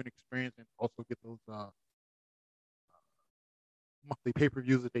experience and also get those monthly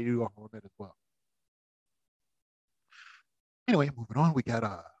pay-per-views that they do on that as well. Anyway, moving on, we got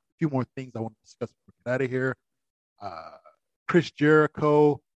a few more things I want to discuss before we get out of here. Chris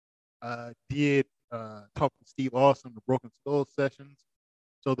Jericho did talk to Steve Austin in the Broken Skull sessions.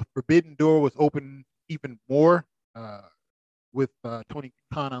 So the Forbidden Door was open even more with Tony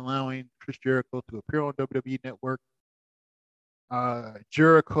Khan allowing Chris Jericho to appear on WWE Network.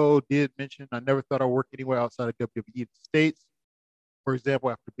 Jericho did mention, I never thought I'd work anywhere outside of WWE in the States. For example,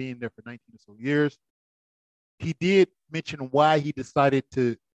 after being there for 19 or so years. He did mention why he decided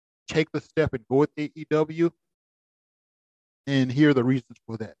to take the step and go with AEW. And here are the reasons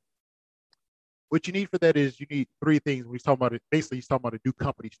for that. What you need for that is you need three things. When he's talking about it, basically he's talking about a new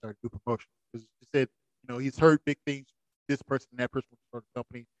company starting a new promotion. Because he said, he's heard big things, this person, that person start a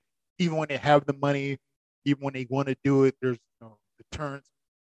company. Even when they have the money, even when they want to do it, there's returns.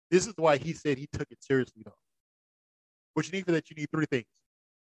 This is why he said he took it seriously though. What you need for that, you need three things.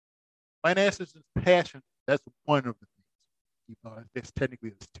 Finances and passion, that's one of the things. That's technically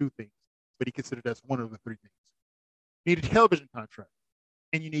it's two things, but he considered that's one of the three things. You need a television contract,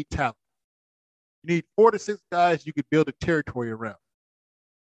 and you need talent. You need 4 to 6 guys you could build a territory around.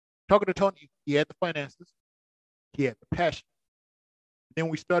 Talking to Tony, he had the finances, he had the passion. Then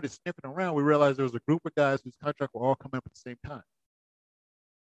we started sniffing around, we realized there was a group of guys whose contract were all coming up at the same time.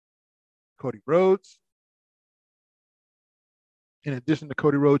 Cody Rhodes. In addition to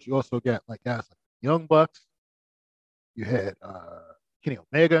Cody Rhodes, you also got guys like Young Bucks. You had Kenny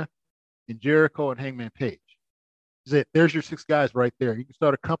Omega and Jericho and Hangman Page. There's your 6 guys right there. You can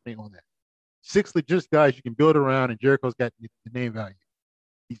start a company on that. 6 legit guys you can build around, and Jericho's got the name value.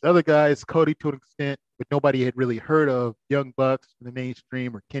 These other guys, Cody to an extent, but nobody had really heard of Young Bucks in the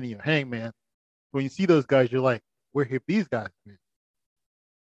mainstream or Kenny or Hangman. When you see those guys, you're like, where have these guys been?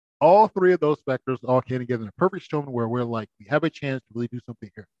 All 3 of those factors all came together in a perfect storm where we're like, we have a chance to really do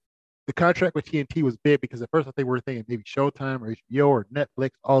something here. The contract with TNT was big because at first I think we were thinking maybe Showtime or HBO or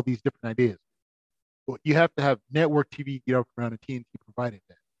Netflix, all these different ideas. But you have to have network TV get up around, and TNT provided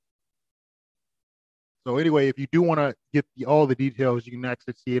that. So anyway, if you do want to get all the details, you can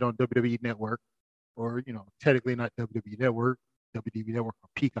actually see it on WWE Network, or technically not WWE Network, WWE Network or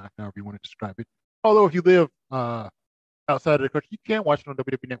Peacock, however you want to describe it. Although if you live outside of the country, you can watch it on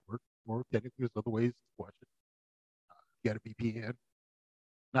WWE Network, or technically there's other ways to watch it. You got a VPN.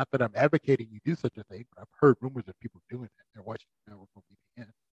 Not that I'm advocating you do such a thing, but I've heard rumors of people doing that. They're watching the network on VPN.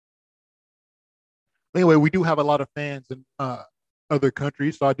 Anyway, we do have a lot of fans in other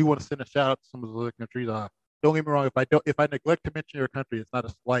countries, so I do want to send a shout out to some of those other countries. Don't get me wrong, if I neglect to mention your country, it's not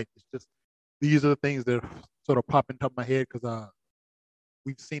a slight. It's just these are the things that sort of pop into my head because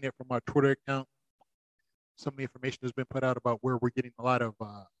we've seen it from our Twitter account. Some of the information has been put out about where we're getting a lot of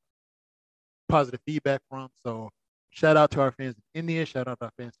positive feedback from. So shout out to our fans in India. Shout out to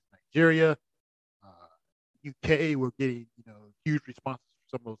our fans in Nigeria, UK. We're getting huge responses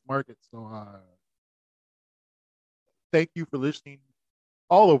from some of those markets. So thank you for listening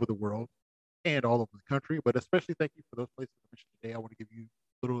all over the world and all over the country, but especially thank you for those places I mentioned today. I want to give you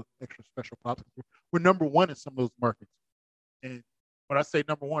a little extra special props. We're number one in some of those markets. And when I say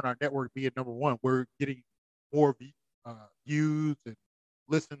number one, our network being number one, we're getting more views and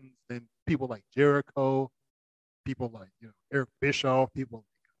listens than people like Jericho, people like Eric Bischoff, people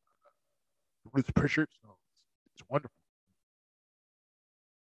like Bruce Pritchard. So it's wonderful.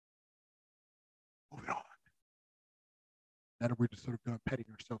 Moving on. Now that we're just sort of done petting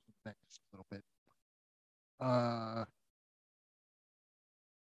ourselves in the back just a little bit.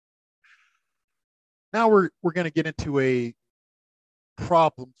 Now we're going to get into a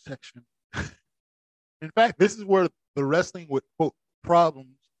problem section. In fact, this is where the wrestling with quote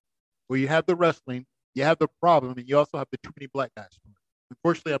problems, where you have the wrestling, you have the problem, and you also have the too many black guys.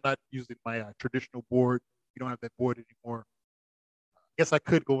 Unfortunately, I'm not using my traditional board. You don't have that board anymore. I guess I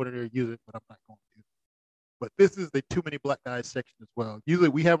could go in there and use it, but I'm not going to. But this is the too many black guys section as well. Usually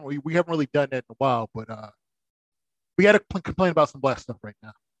we haven't really done that in a while, but we got to complain about some black stuff right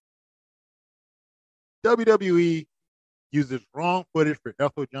now. WWE uses wrong footage for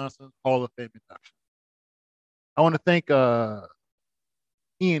Ethel Johnson's Hall of Fame induction. I want to thank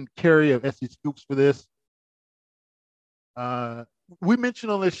Ian Carey of SC Scoops for this. We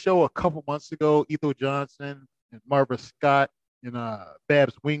mentioned on this show a couple months ago Ethel Johnson and Marva Scott and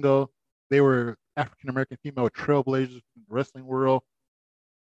Babs Wingo. They were African American female trailblazers in the wrestling world.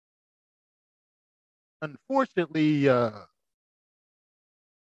 Unfortunately,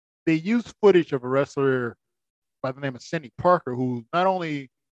 they used footage of a wrestler by the name of Cindy Parker, who not only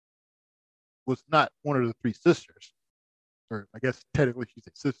was not one of the three sisters, or I guess technically she's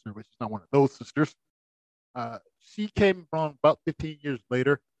a sister, but she's not one of those sisters. She came from about 15 years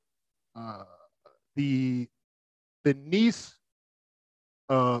later. The niece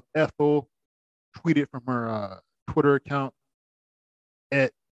of Ethel tweeted from her Twitter account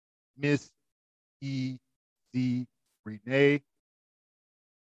at Miss E.Z. Renee.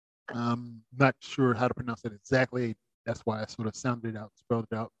 I'm not sure how to pronounce it exactly. That's why I sort of sounded it out, spelled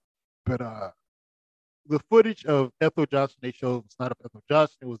it out. But the footage of Ethel Johnson they showed was not of Ethel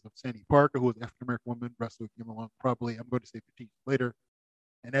Johnson. It was of Sandy Parker, who was an African American woman, wrestled came along probably, I'm going to say 15 years later.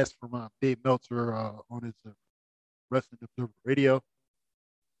 And that's from Dave Meltzer on his Wrestling Observer Radio.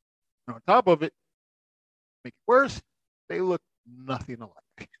 And on top of it, make it worse, they look nothing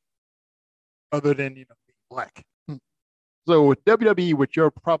alike, other than being black. So with WWE, with your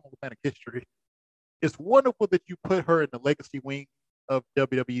problematic history, it's wonderful that you put her in the legacy wing of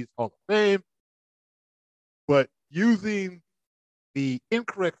WWE's Hall of Fame, but using the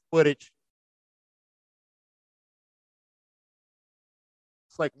incorrect footage,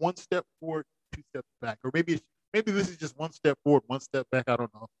 it's like one step forward, two steps back, or maybe this is just one step forward, one step back. I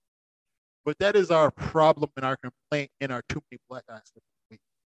don't know, but that is our problem and our complaint in our too many black guys.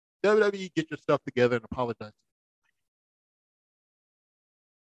 WWE, get your stuff together and apologize.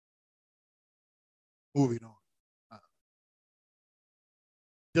 Moving on.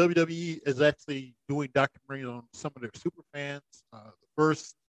 WWE is actually doing documentaries on some of their super fans. The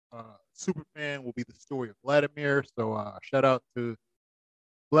first super fan will be the story of Vladimir. So shout out to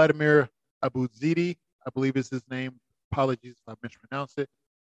Vladimir Abuzidi, I believe is his name. Apologies if I mispronounced it.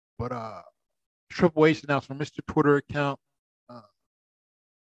 But Triple H announced from Mr. Twitter account.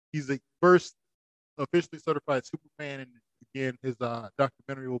 He's the first officially certified super fan, and again, his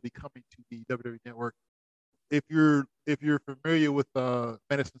documentary will be coming to the WWE Network. If you're familiar with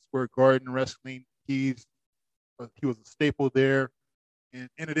Madison Square Garden wrestling, he was a staple there, and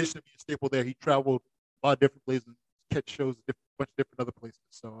in addition to being a staple there, he traveled a lot of different places and catch shows a bunch of different other places.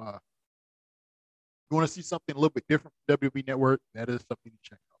 So, if you want to see something a little bit different from WWE Network, that is something to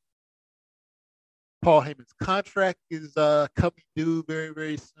check out. Paul Heyman's contract is coming due very,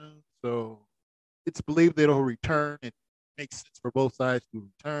 very soon, so it's believed that he'll return. It makes sense for both sides to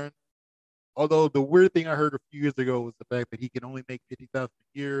return. Although the weird thing I heard a few years ago was the fact that he can only make $50,000 a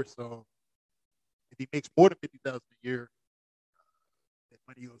year. So if he makes more than $50,000 a year, that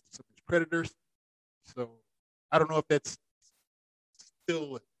money goes to some of his creditors. So I don't know if that's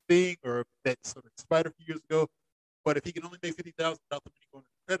still a thing or if that sort of expired a few years ago. But if he can only make $50,000 without the money going to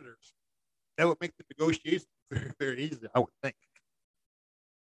the creditors, that would make the negotiation very, very easy, I would think.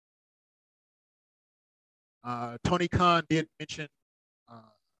 Tony Khan did mention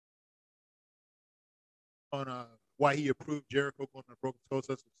on why he approved Jericho going to Broken Skull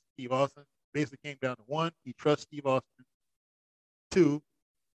with Steve Austin. Basically came down to one, he trusts Steve Austin. Two,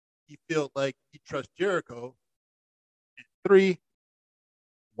 he felt like he trusts Jericho. And three,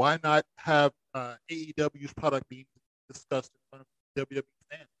 why not have AEW's product being discussed in front of WWE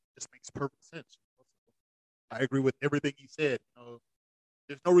fans? It just makes perfect sense. I agree with everything he said.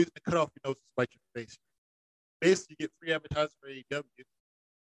 There's no reason to cut off your nose to spite your face. Basically, you get free advertising for AEW.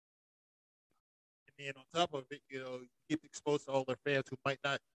 And on top of it, you get exposed to all their fans who might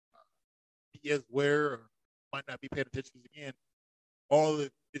not be as aware or might not be paying attention because, again,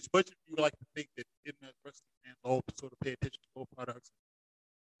 as much as you would like to think that internet wrestling fans all sort of pay attention to both products.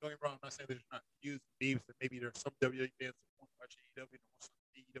 Don't get me wrong, I'm not saying there's not views and beefs, that maybe there's some WWE fans that won't watch AEW and some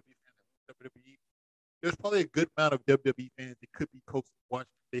AEW fans that won't WWE. There's probably a good amount of WWE fans that could be coaxed to watch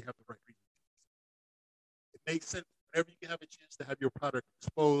if they have the right reasons. It makes sense whenever you have a chance to have your product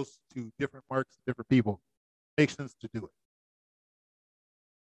exposed to different marks and different people. It makes sense to do it.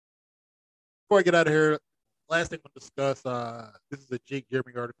 Before I get out of here, last thing I'm going to discuss, this is a Jake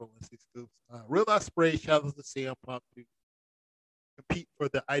Jeremy article in Six Scoops. Will Ospreay challenges CM Punk to compete for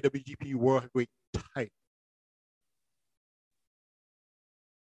the IWGP World Heavyweight title.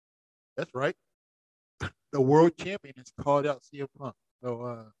 That's right. The world champion has called out CM Punk.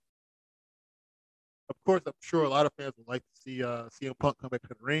 So, of course, I'm sure a lot of fans would like to see CM Punk come back to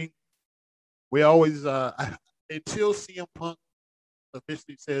the ring. We always, until CM Punk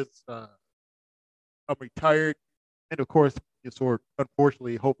officially says, I'm retired, and of course,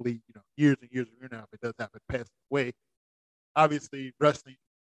 unfortunately, hopefully, years and years from now, if it does happen, pass away. Obviously, wrestlers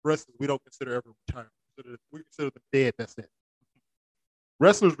we don't consider ever retired. We consider them dead. That's it.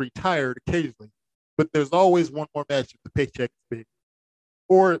 Wrestlers retired occasionally, but there's always one more match if the paycheck is big,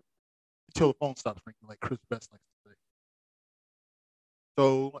 or until the phone stops ringing, like Chris Best likes to say.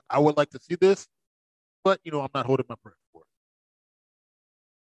 So I would like to see this, but I'm not holding my breath for it.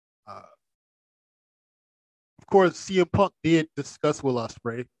 Of course, CM Punk did discuss Will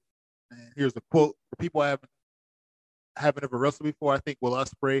Ospreay, and here's a quote for people haven't ever wrestled before. I think Will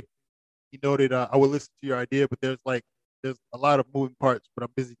Ospreay, he noted, I would listen to your idea, but there's a lot of moving parts, but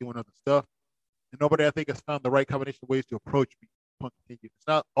I'm busy doing other stuff. And nobody, I think, has found the right combination of ways to approach me. Punk continued. It's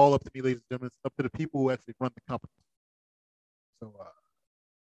not all up to me, ladies and gentlemen. It's up to the people who actually run the company. So,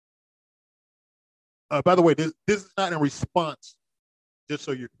 by the way, this is not in response, just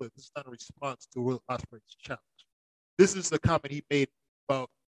so you're clear, this is not a response to Will Ospreay's challenge. This is the comment he made about a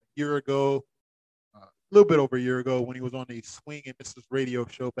year ago, a little bit over a year ago, when he was on the Swing and Mrs. Radio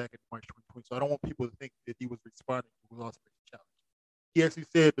show back in March 2020. So I don't want people to think that he was responding to Will Ospreay's challenge. He actually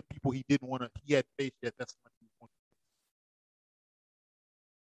said the people he hadn't faced yet, that's what he wanted.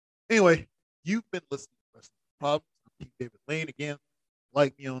 Anyway, you've been listening to Wrestling Problems. I'm King David Lane. Again,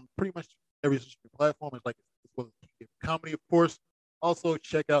 like me on pretty much every social platform, as well as King David Comedy, of course. Also,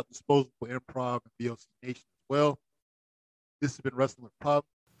 check out Disposable Improv and VOC Nation as well. This has been Wrestling with Problems.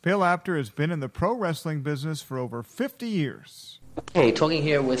 Bill Apter has been in the pro wrestling business for over 50 years. Hey, talking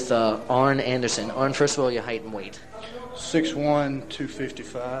here with Arn Anderson. Arn, first of all, your height and weight. 6'1",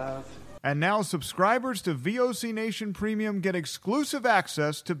 255. And now subscribers to VOC Nation Premium get exclusive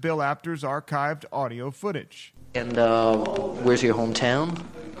access to Bill Apter's archived audio footage. And where's your hometown?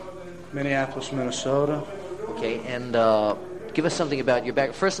 Minneapolis, Minnesota. Okay, and give us something about your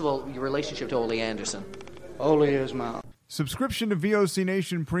back. First of all, your relationship to Ole Anderson. Ole is my... Subscription to VOC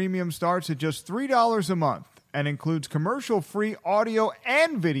Nation Premium starts at just $3 a month and includes commercial-free audio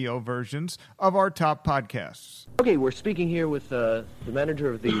and video versions of our top podcasts. Okay, we're speaking here with the manager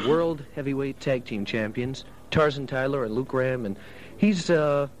of the World Heavyweight Tag Team Champions, Tarzan Tyler and Luke Graham, and he's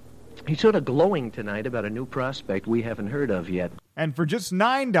sort of glowing tonight about a new prospect we haven't heard of yet. And for just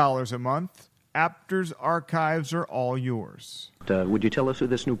 $9 a month, Apter's archives are all yours. Would you tell us who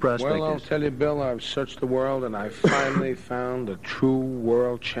this new prospect Well, I'll is? tell you, Bill, I've searched the world, and I finally found the true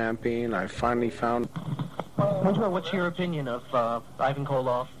world champion. I finally found... Benjamin, what's your opinion of Ivan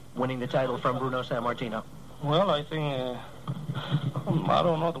Koloff winning the title from Bruno Sammartino? Well, I think, I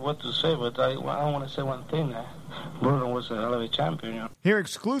don't know what to say, but I want to say one thing. Bruno was a hell of a champion. Hear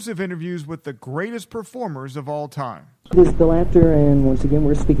exclusive interviews with the greatest performers of all time. This is Bill Apter, and once again,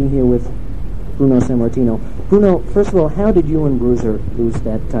 we're speaking here with Bruno Sammartino. Bruno, first of all, how did you and Bruiser lose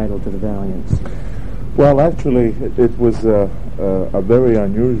that title to the Valiants? Well, actually, it was a very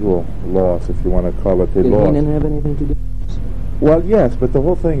unusual loss, if you want to call it a loss. Did Heenan have anything to do with this? Well, yes, but the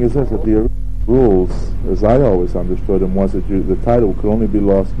whole thing is this, that the rules, as I always understood them, was that the title could only be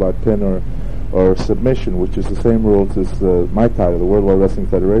lost by pin or submission, which is the same rules as my title, the World Wide Wrestling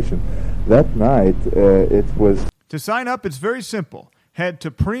Federation. That night, it was... To sign up, it's very simple. Head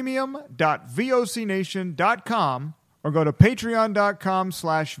to premium.vocnation.com or go to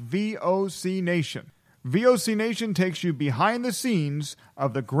patreon.com/VOCNation. VOC Nation takes you behind the scenes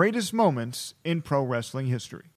of the greatest moments in pro wrestling history.